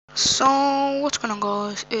So what's going on,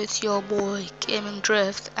 guys? It's your boy Gaming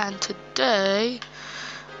Drift, and today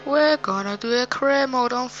we're gonna do a career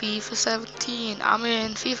mode on FIFA 17. I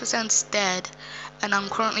mean, FIFA 17's dead, and I'm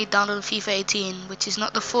currently downloading FIFA 18, which is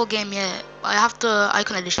not the full game yet. I have the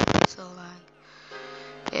Icon Edition, so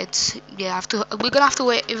we're gonna have to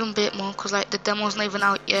wait even a bit more, cause like the demo's not even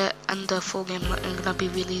out yet, and the full game not gonna be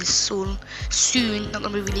released soon. Not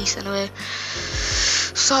gonna be released anyway.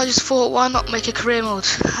 So I just thought, why not make a career mode?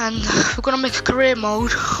 And we're gonna make a career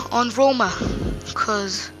mode on Roma,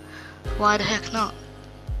 cause why the heck not?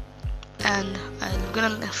 And we're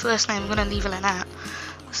gonna first name, I'm gonna leave it like that.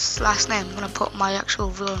 Last name, I'm gonna put my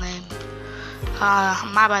actual real name.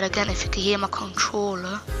 My bad again if you can hear my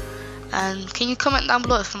controller. And can you comment down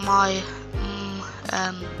below if my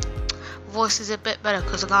voice is a bit better,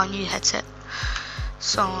 cause I got a new headset.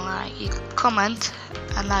 So like, you can comment,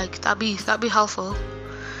 and like that'd be helpful.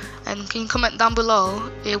 And can you comment down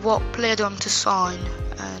below what player do I want to sign?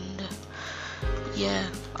 And yeah,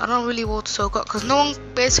 I don't really want to talk, cause no one,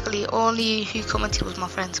 basically only who commented was my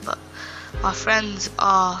friends, but my friends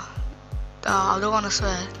are I don't want to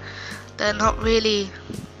swear,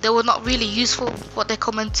 they were not really useful what they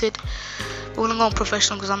commented. We're gonna go on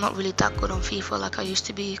professional, because I'm not really that good on FIFA like I used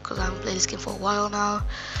to be, because I haven't played this game for a while now.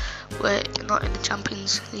 We're not in the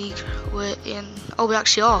Champions League, we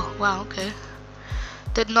actually are. Wow, okay.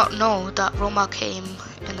 Did not know that Roma came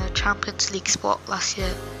in a Champions League spot last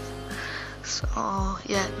year. So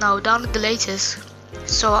yeah, now down at the latest.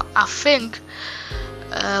 So I think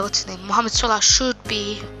what's his name, Mohamed Salah should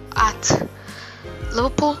be at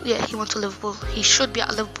Liverpool. Yeah, he went to Liverpool. He should be at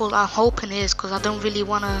Liverpool. I'm hoping he is, because I don't really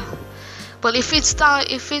wanna. But if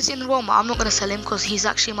it's in Roma, I'm not gonna sell him, because he's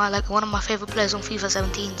actually one of my favorite players on FIFA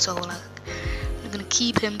 17. So like, I'm gonna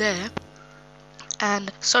keep him there.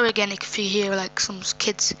 And sorry again if you hear like some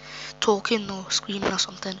kids talking or screaming or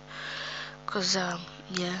something, because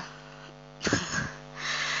yeah.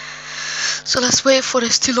 So let's wait for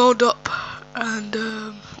this to load up. And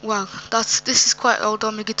wow, this is quite old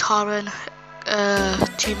on Mkhitaryan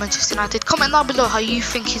to Manchester United. Comment down below how you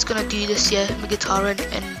think he's gonna do this year, Mkhitaryan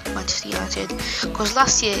in Manchester United, because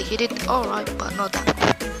last year he did alright, but not that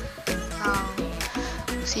good. Now,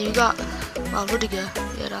 see, you got Rudiger.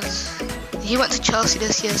 Yeah, he went to Chelsea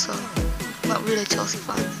this year, so I'm not really a Chelsea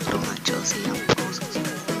fan. I don't like Chelsea. I'm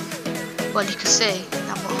Arsenal. Well, you could say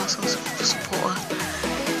I'm an Arsenal supporter.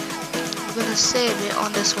 We're gonna save it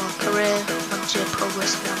on this one, career manager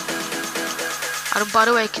progress one. And by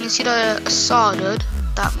the way, can you see the assorted?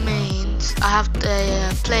 That means I have the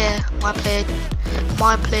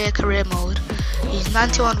my player career mode. He's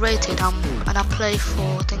 91 rated, and I play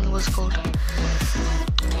for, I think it was called,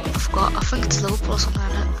 I forgot, I think it's Liverpool or something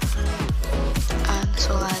like that. And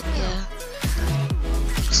so like, yeah,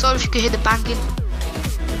 sorry if you can hear the banging.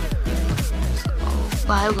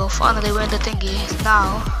 Well, here we go, finally we're in the thingy.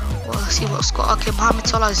 Now we'll see what's got. Okay, Mohamed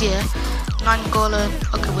Salah is here, 9 goal.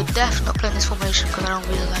 Okay, we're definitely not playing this formation, because I don't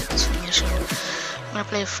really like this formation. I'm gonna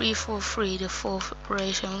play a 3-4-3, the fourth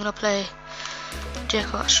formation. We're gonna play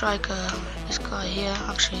Jacob striker, this guy here.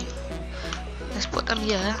 Actually, let's put them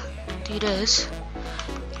here, do this,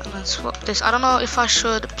 and then swap this. I don't know if I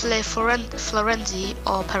should play Florenzi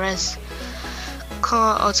or Perez.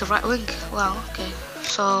 Oh, it's a right wing. Wow, okay.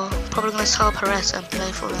 So probably gonna sell Perez and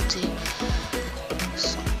play Florenzi.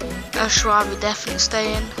 So, Ashrawi definitely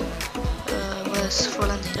staying. Where's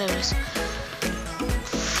Florenzi? There it is.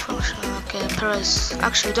 Okay, Perez.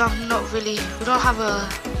 Actually, we don't have a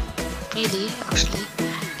we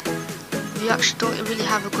actually don't really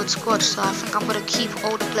have a good squad, so I think I'm gonna keep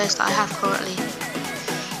all the players that I have currently.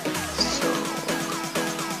 So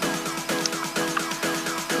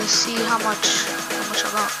let's see how much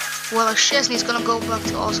I got. Well, Szczesny's gonna go back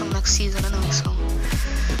to Arsenal next season anyway, so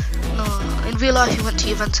no, in real life he went to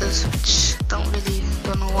Juventus, which don't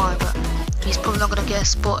know why, but he's probably not gonna get a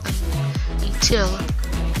spot until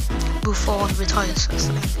Buffon retires. That's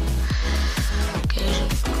the thing. Okay,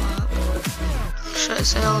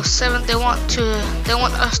 sales 7. They want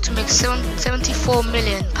us to make 74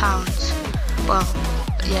 million pounds. Well,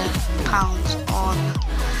 yeah, pounds on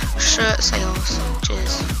shirt sales, which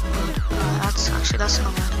is good. That's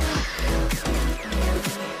not bad.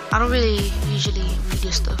 I don't really usually read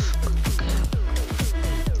this stuff, but okay.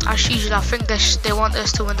 As usual, I think they want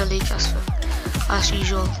us to win the league, as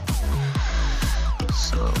usual.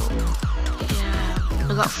 So yeah,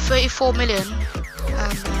 we got 34 million,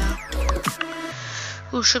 and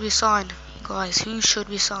who should we sign, guys? Who should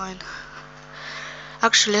we sign?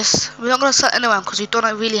 Actually, we're not gonna sell anyone, because we don't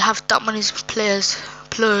really have that many players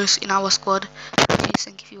in our squad.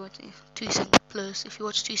 If you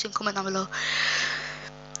watch 2 sync, comment down below.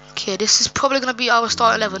 Okay, this is probably gonna be our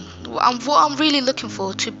start 11. What I'm really looking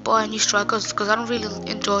for to buy new strikers, because I don't really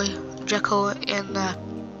enjoy Dzeko in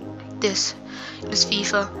this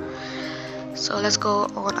FIFA. So let's go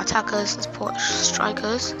on attackers. Let's put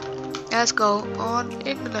strikers. Let's go on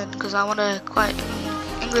England, because I want a quite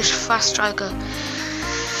English fast striker.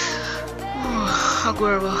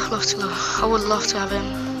 Aguero, I would love to have him.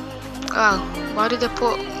 Oh, why did they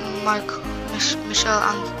put Michel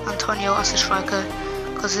Antonio as a striker?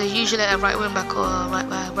 Because they're usually a right wing back or a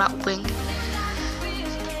right wing.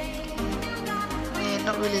 Yeah,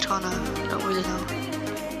 not really trying to, don't really know.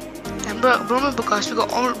 And remember guys,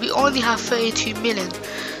 we only have 32 million,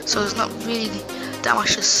 so it's not really that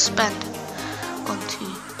much to spend onto.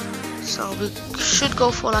 So we should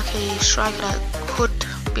go for like a striker that could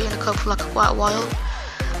be in the club for like quite a while.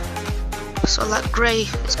 So like Gray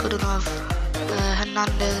is good enough.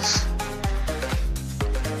 Hernandez.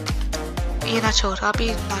 Nacho, that'd be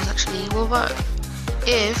nice actually. What about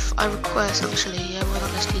if I request actually? Yeah, well,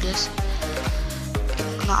 let's do this.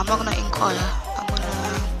 No, I'm not gonna inquire. I'm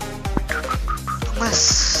gonna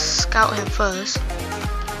scout him first,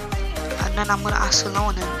 and then I'm gonna ask to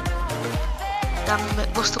loan him. Then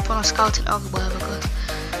what's the point of scouting Ogba? Because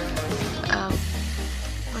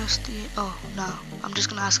where's the? Oh no, I'm just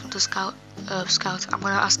gonna ask him to scout. I'm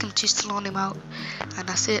gonna ask him just to loan him out, and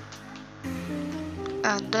that's it.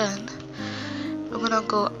 And then we're gonna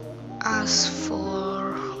go ask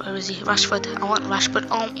for, where is he? Rashford. I want Rashford.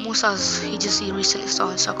 Oh, Musa's he recently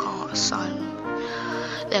signed, so I can't sign.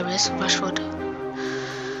 There is Rashford.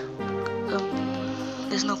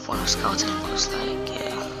 There's no point of scouting him because like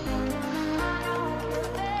yeah.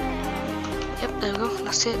 Yep, there we go.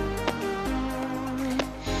 That's it.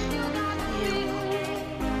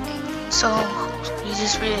 Yeah. So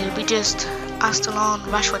we just asked to loan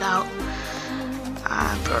Rashford out.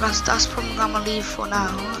 But that's probably what I'm gonna leave for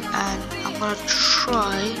now, and I'm gonna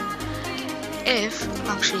try. If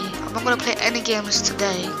actually, I'm not gonna play any games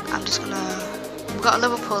today. I'm just gonna. We got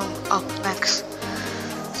Liverpool up next.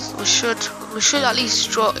 So we should at least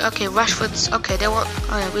draw. Okay, Rashford's okay. They want.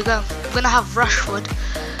 Oh yeah, we're gonna have Rashford.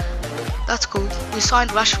 That's cool. We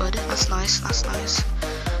signed Rashford. That's nice. That's nice.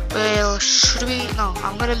 Well, should we? No,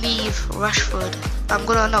 I'm gonna leave Rashford. I'm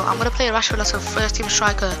gonna play Rashford as a first team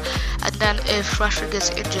striker, and then if Rashford gets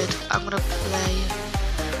injured, I'm gonna play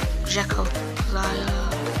Dzeko.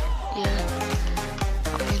 Yeah.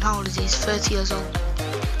 I mean, how old is he? He's 30 years old.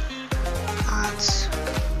 And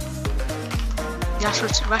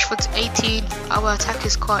Rashford's 18. Our attack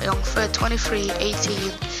is quite young. 23,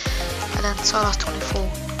 18, and then Salah's 24.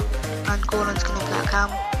 And Gordon's gonna play Cam,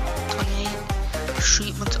 28.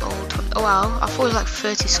 Streetman's old. Oh wow, I thought it was like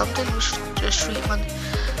 30 something. Just Streetman.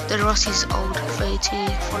 Then Rossi's old, 32.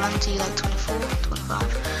 Volante like 24,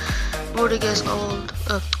 25. Rodriguez old,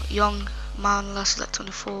 young. Manlas like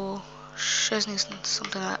 24. Chesney's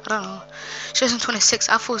something like, I don't know. Chesney's 26.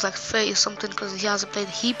 I thought it was like 30 or something because he hasn't played.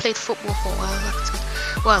 He played football for a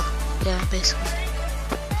while. Well, yeah, basically.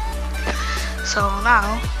 So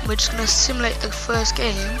now we're just gonna simulate the first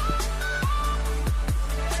game.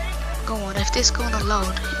 Go on, if this going to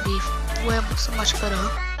load, it'd be so much better.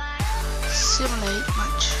 Simulate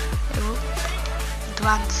match.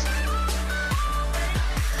 Advance.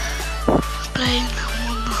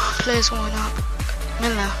 Players warming up.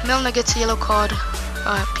 Milner gets a yellow card.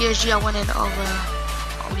 PSG are winning over.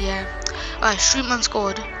 Oh yeah. Streetman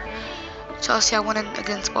scored. Chelsea are winning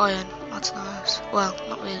against Bayern. That's nice. Well,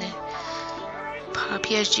 not really.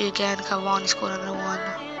 PSG again. Cavani scored another one.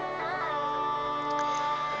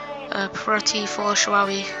 Priority for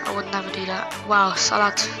Sharawi. I would never do that. Wow,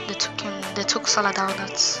 Salah. They took Salah down.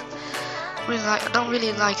 That's really like. I don't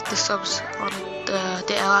really like the subs on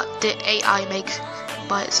the AI makes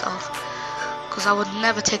by itself. Because I would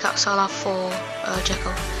never take out Salah for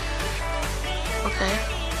Dzeko. Okay.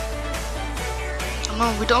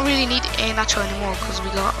 No, we don't really need Nacho anymore because we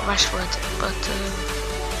got Rashford. But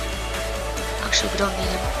actually, we don't need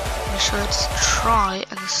him. We should try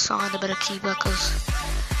and sign a better keeper because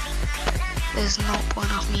there's no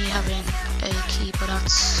point of me having a keeper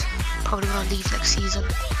that's probably gonna leave next season.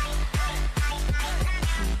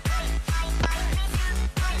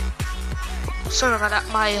 Sorry about that.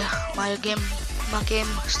 My game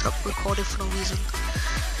stopped recording for no reason.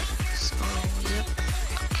 So yep.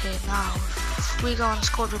 Okay, now if we go on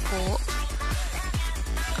squad report,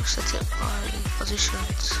 I'll set it by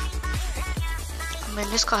positions. I mean,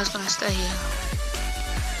 this guy's gonna stay here.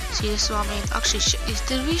 See, this is what I mean. Actually,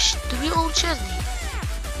 did we own Chesney?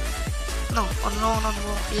 No, on loan on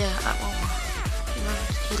Roma. Yeah, at Roma.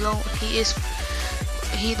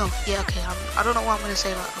 Yeah, okay. I don't know what I'm gonna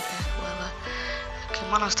say about. Okay, whatever. Okay,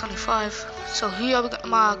 minus 25. So who are we got?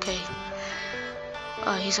 Okay.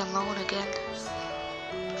 He's on loan again.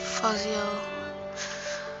 Fazio.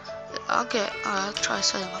 I'll try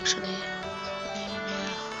sell him actually.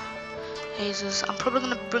 Jesus. I'm probably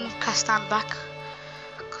gonna bring Castan back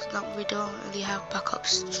because we don't really have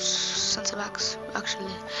backups, centre backs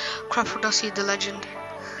actually. Craprodossi, the legend.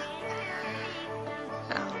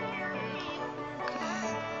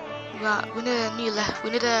 We need a new left. We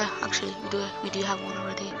need a actually we do have one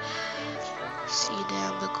already. See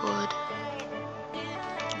them, the good.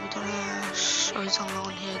 We're gonna show his on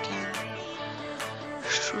loan here again.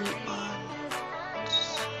 Street on.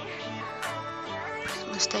 He's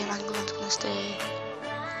gonna stay in England. Gonna stay.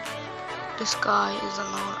 This guy is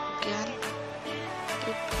on loan again.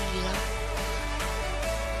 Yeah.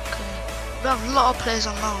 Okay. We have a lot of players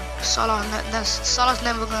on loan. Salah's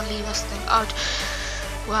never gonna leave us. Thing out.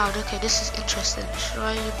 Wow, okay, this is interesting. Should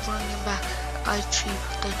I bring him back? The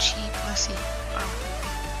cheap Messi. In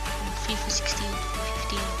FIFA 16,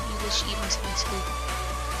 15, he's the cheap Messi basically.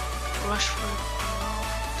 Rashford,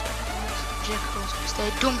 Jacobs, stay.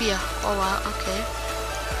 Dumbia. Oh wow, okay.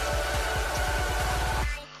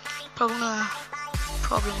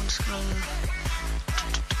 Probably I'm just gonna.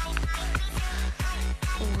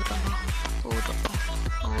 Hold on.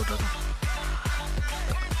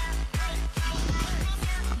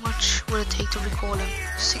 Would it take to recall him?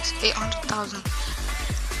 800,000.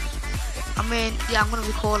 I mean, yeah, I'm gonna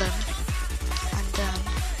recall him, and then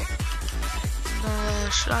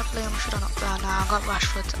should I play him? Should I not play him? Nah, I got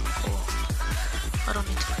Rashford. Cool. I don't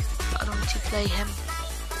need to play him.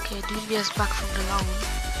 Okay, Dumbia's back from the loan,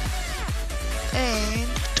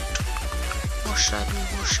 and what should I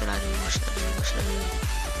do?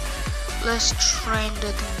 Let's train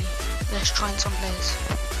the Dumbia. Let's train some players.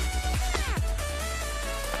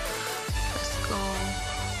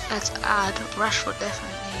 Let's add Rashford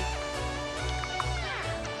definitely.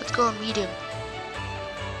 Let's go medium.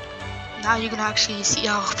 Now you're gonna actually see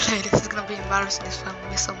how I play. This is gonna be embarrassing if I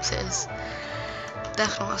miss some sitters.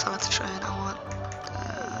 Definitely want someone to train. I want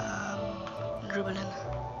dribbling.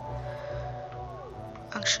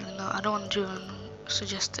 Actually no, I don't want dribbling.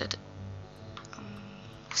 Suggested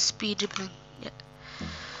speed dribbling. Yeah.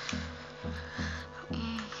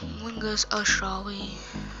 Wingers Ashrawi.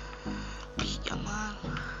 Beat your man.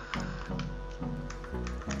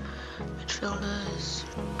 Midfielders.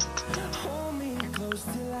 Hold me close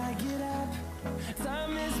till I get up.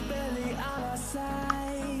 Time is barely on our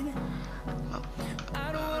side.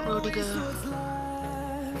 I don't know what's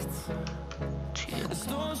left. The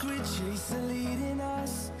storms we chase are leading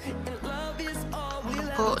us, and love is all we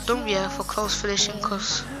left. But don't be for close finishing,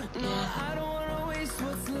 cause yeah.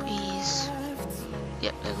 Please.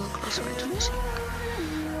 Yep, they go close finishing.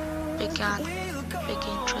 Big game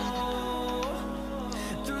training.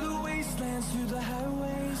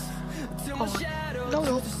 Oh, no. I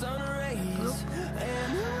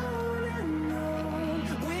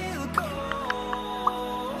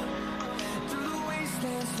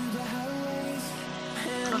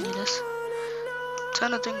don't need this.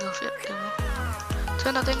 Turn the thing off. Yep, there we go.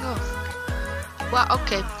 Turn that thing off. Wow.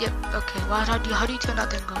 Okay. Yep. Okay. How do you turn that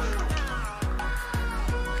thing off?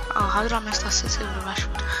 Oh, how did I miss that city with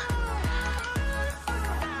Rashford?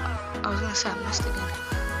 I was gonna say I missed again.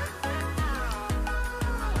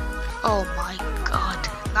 Oh my god.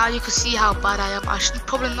 Now you can see how bad I am. I should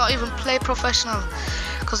probably not even play professional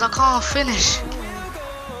because I can't finish.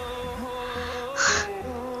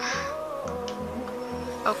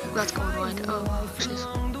 Oh, that's going wide. Oh, jeez.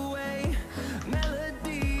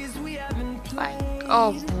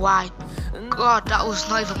 Oh my god, that was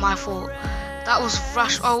not even my fault. That was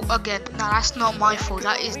Rash. Oh, again. No, that's not my fault.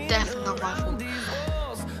 That is definitely not my fault.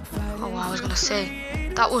 Oh, I was gonna say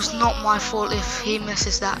that was not my fault if he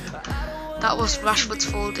misses that. That was Rashford's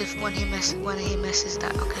fault if when he misses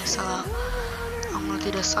that. Okay, Salah. I'm gonna do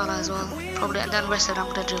the Salah as well. Probably, and then rest of it I'm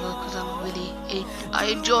gonna dribble because I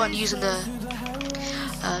enjoy using the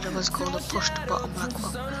what's called the push to bottom like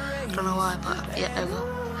well, I don't know why, but yeah, there we go.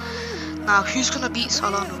 Now who's gonna beat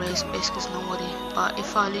Salah on the race? Basically nobody. But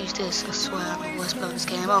if I lose this, I swear I'm the worst player in this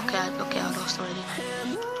game. Okay, I lost already.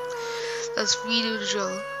 Let's redo the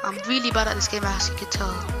drill. I'm really bad at this game, as you can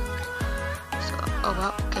tell. So, oh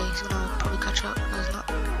well, okay, he's gonna probably catch up. No, he's not.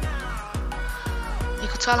 You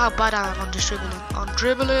can tell how bad I am on just dribbling. On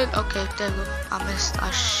dribbling, okay, there we go. I missed. I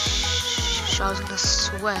was gonna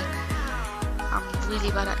swear. I'm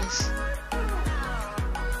really bad at this.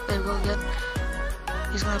 There we go again.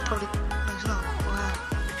 He's gonna probably. No, he's not. Wow.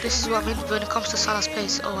 This is what I mean when it comes to Salah's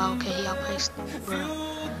pace. Oh wow, okay, he outpaced. Bro,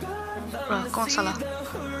 go on Salah.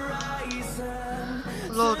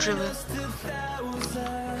 Low dribble.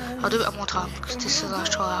 I'll do it one more time because this is the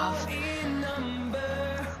last try I have.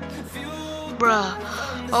 Bruh.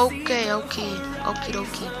 Okay. Okie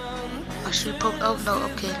dokie. I should probably. Oh no.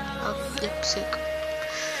 Okay. Oh, yep. Sick.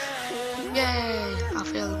 Yay! I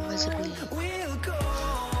failed miserably.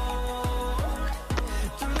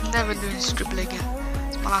 Never doing this dribble again.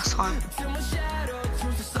 It's my last time.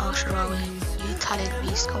 Oh, Sharawi, you Italian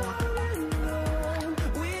beast, come on.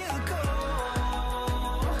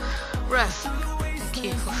 Ref, thank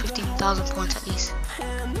you for 15,000 points at least.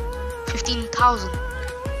 15,000?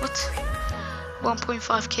 What?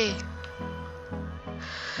 1.5k.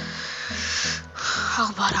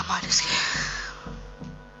 How bad am I this game?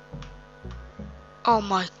 Oh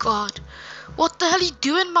my god. What the hell are you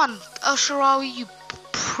doing, man? El Sharawi, you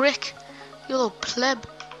prick. You little pleb.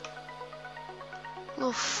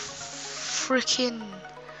 Little freaking,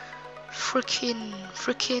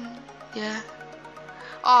 yeah.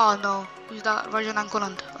 Oh no, who's that? Rajan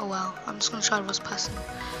Angoland. Oh wow, I'm just gonna try Ross passing.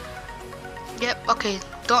 Yep, okay,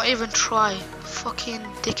 don't even try. Fucking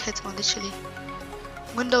dickheads, man, literally.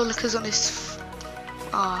 Window lickers on this.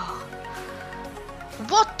 Ah.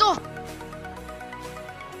 What the?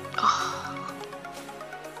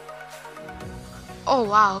 Oh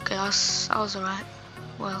wow, okay, that was alright.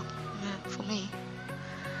 Well, yeah, for me.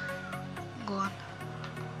 Go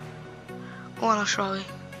on, Ashrawi.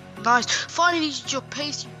 Nice. Finally, your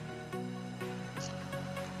pace.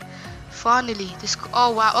 Finally, this.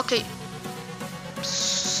 Oh wow. Okay.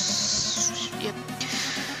 Yep.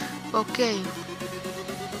 Okay.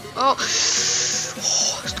 Oh.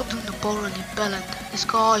 Stop doing the ball running, Belland. This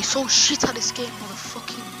guy is so shit at this game,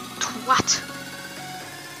 motherfucking twat.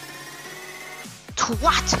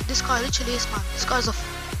 Twat. This guy literally is, man. This guy's a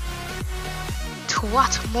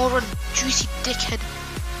twat, moron, juicy dickhead.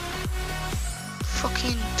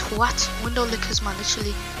 Fucking twat, window lickers, man,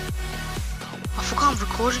 literally. I forgot I'm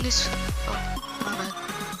recording this. Oh, my bad.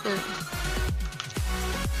 There we go.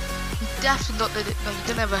 You definitely not did it. No, you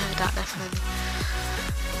didn't ever heard that, definitely.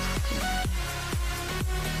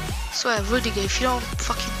 I swear, Rudiger, if you don't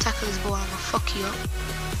fucking tackle this ball, I'm gonna fuck you up.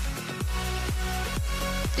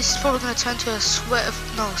 This is probably gonna turn to a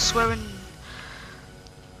swearing.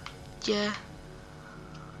 Yeah.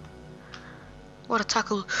 What a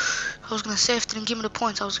tackle. I was gonna say if they didn't give me the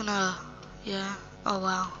points, I was gonna, yeah. Oh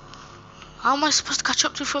wow. How am I supposed to catch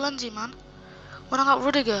up to Florenzi, man? When I got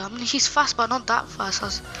Rudiger, I mean he's fast but not that fast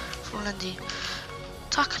as Florenzi.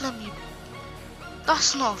 Tackle him, you.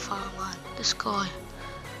 That's not foul, man. This guy.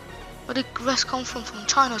 Where did the rest come from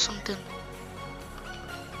China or something?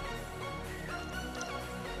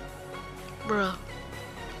 Bruh.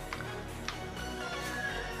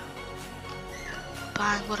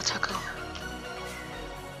 Bang, what a tackle.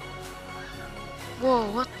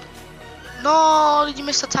 Whoa, what? No, did you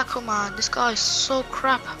miss the tackle, man? This guy is so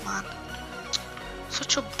crap, man.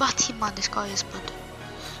 Such a batty, man, this guy is, bud.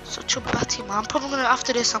 Such a batty, man. I'm probably gonna,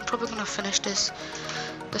 after this, I'm probably gonna finish this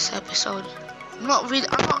episode. I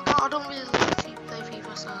don't really like to play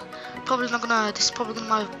FIFA, so probably not gonna, this is probably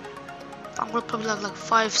gonna I'm gonna probably have like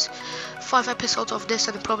five episodes of this,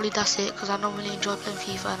 and then probably that's it, because I don't really enjoy playing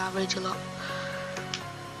FIFA and I rage a lot.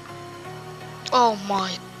 Oh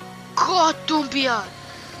my god, Dumbia,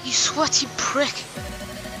 you sweaty prick.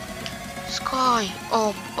 This guy.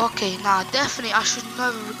 Oh, okay, nah, definitely I should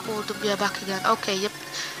never record Dumbia back again. Okay, yep.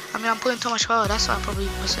 I mean, I'm putting too much power, that's why I'm probably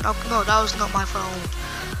missing. Oh, no, that was not my fault.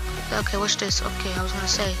 Okay, watch this. Okay, I was gonna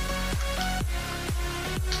say.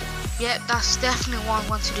 Yeah, that's definitely what I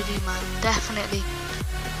wanted to do, man. Definitely.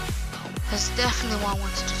 That's definitely what I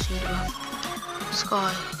wanted to do, bro. This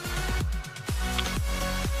guy.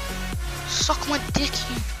 Suck my dick,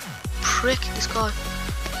 you prick. This guy.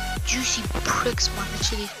 Juicy pricks, man,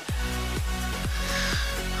 literally.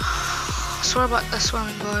 Sorry about the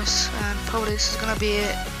swearing, guys. And probably this is gonna be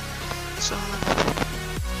it. So,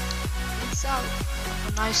 peace out.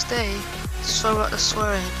 Have a nice day. Sorry about the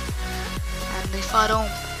swearing. And if I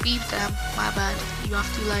don't beep them, my bad. You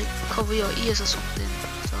have to like cover your ears or something.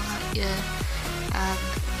 So yeah. And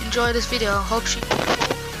enjoy this video. Hope you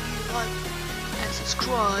like and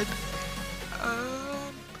subscribe.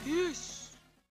 Peace.